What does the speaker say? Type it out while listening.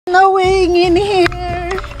snowing in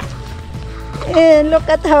here. And look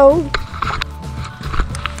at how,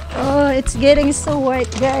 oh, it's getting so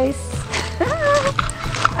white, guys.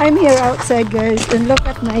 I'm here outside, guys, and look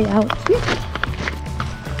at my outfit.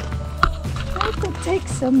 I could take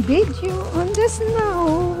some video on the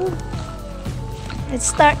snow. It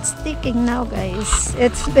starts sticking now, guys.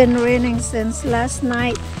 It's been raining since last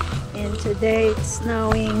night, and today it's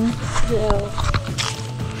snowing. So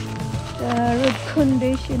the road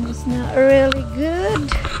condition is not really good.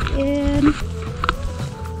 And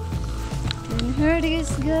here it is,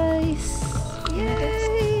 guys.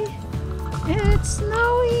 Yay! It's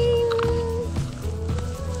snowing.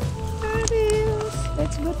 There it is.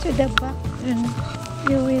 Let's go to the back and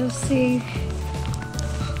you will see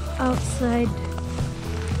outside.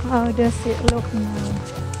 How does it look now?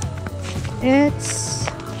 It's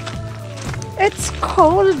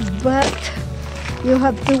cold, but you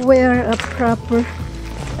have to wear a proper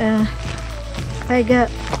I got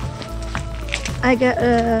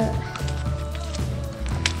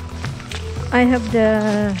I have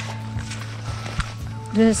the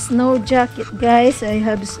snow jacket, guys. I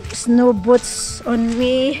have snow boots on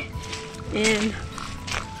me, and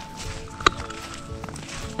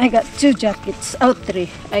I got 2 jackets, 3.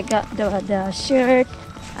 I got the shirt,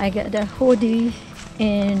 I got the hoodie,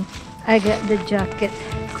 and I got the jacket,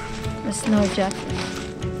 the snow jacket,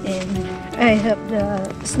 and I have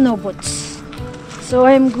the snow boots. So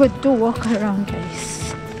I'm good to walk around,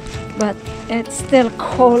 guys. But it's still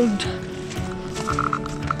cold.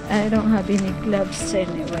 I don't have any gloves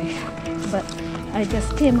anyway. But I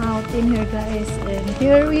just came out in here, guys, and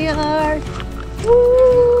here we are.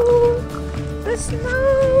 Woo! The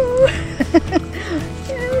snow!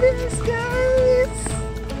 Here it is, guys.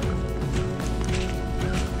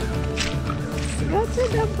 Let's go to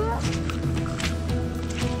the back.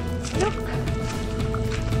 Look.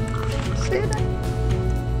 See that?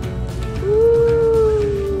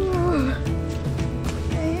 Ooh.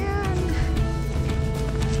 Ayan.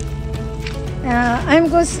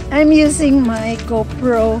 I'm using my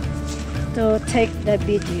GoPro to take the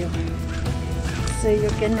video, so you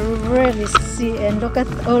can really see. And look at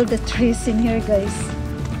all the trees in here, guys.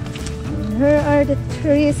 And here are the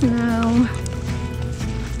trees now.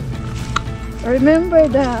 Remember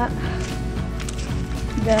the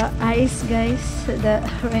ice, guys, the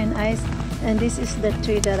rain ice, and this is the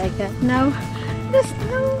tree that I got now. The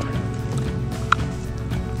snow.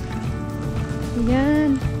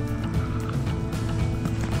 Yan.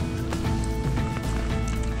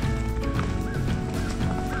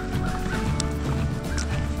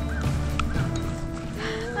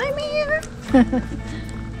 I'm here.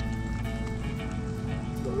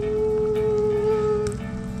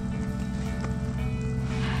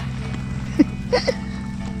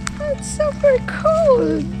 It's super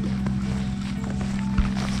cold.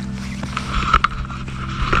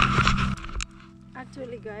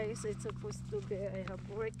 Actually, guys, it's supposed to be I have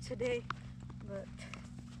work today, but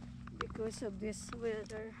because of this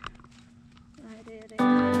weather, I didn't.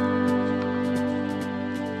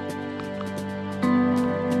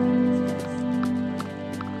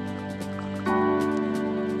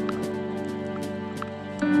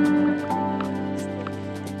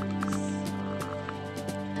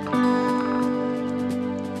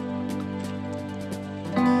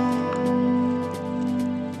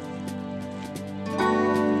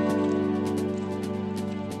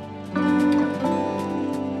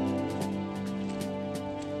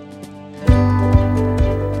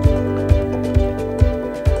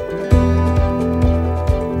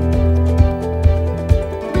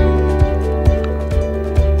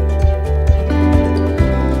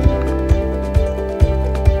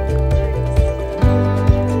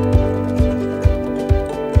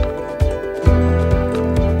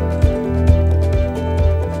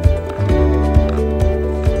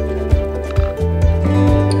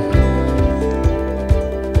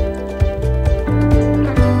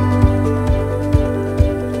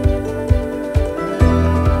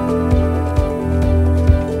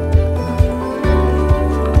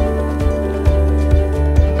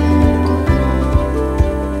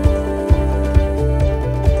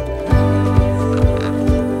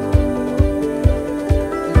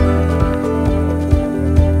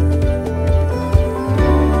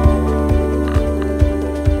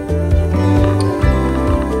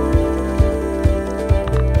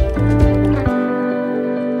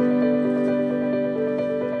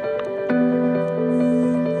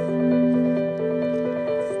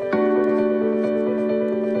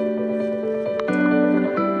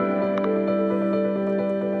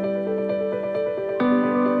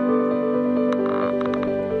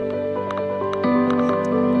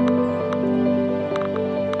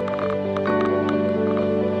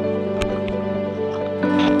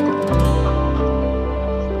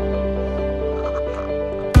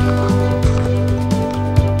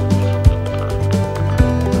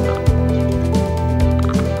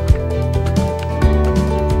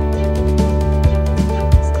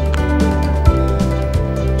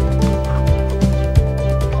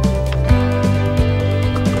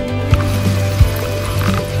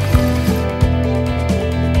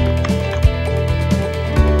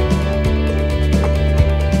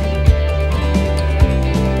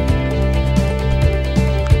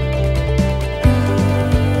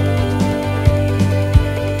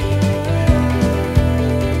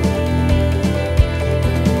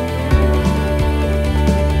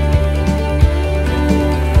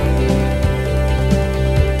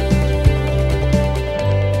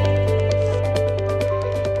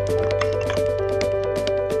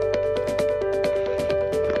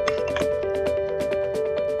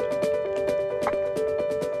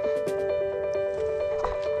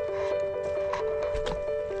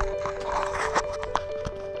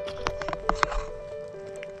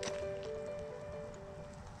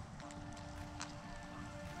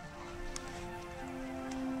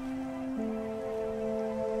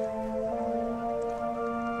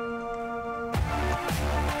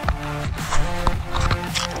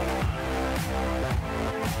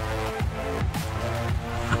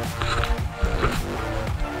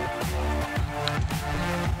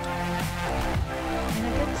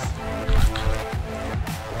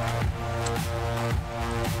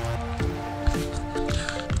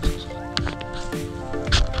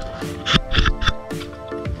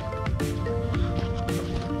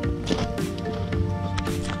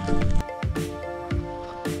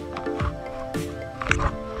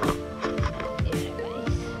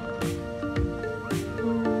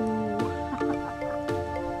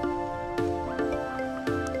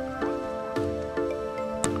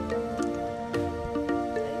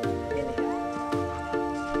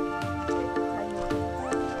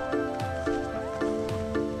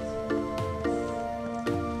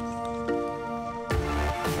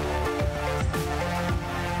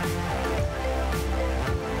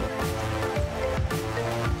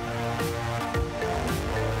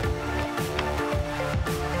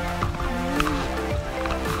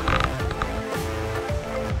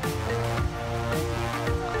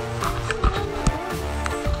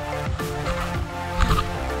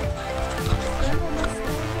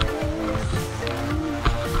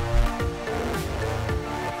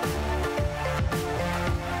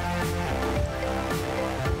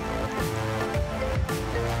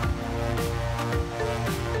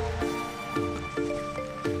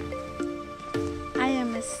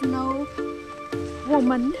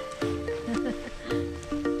 snowman.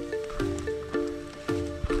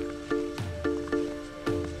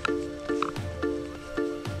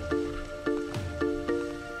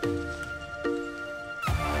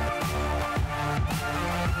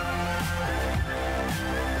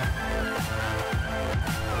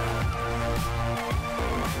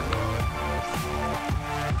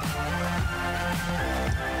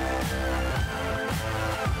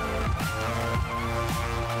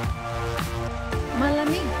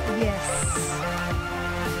 Malamig, yes.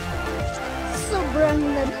 Sobrang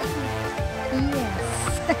lamig, yes.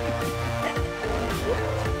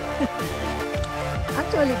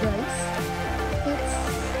 Actually, guys, it's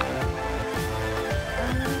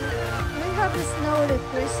we have a snowy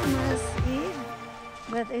Christmas Eve,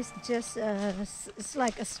 but it's just it's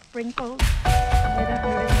like a sprinkle. We don't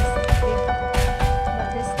really see it,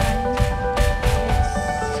 but this time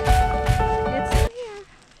it's here.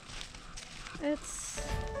 It's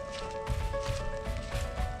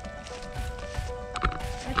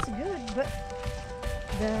good, but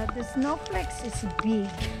the snowflakes is big.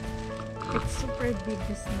 It's super big,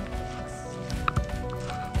 the snowflakes.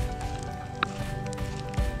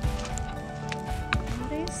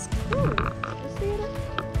 That is cool. You see that?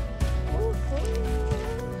 Oh, cool.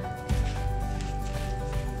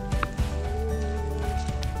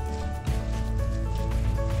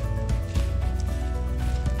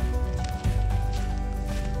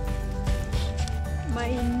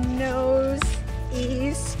 My nose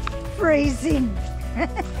is freezing.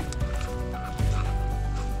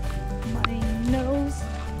 My nose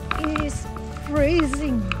is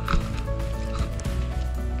freezing.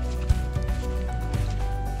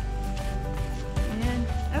 And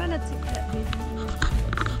I wanna take that video.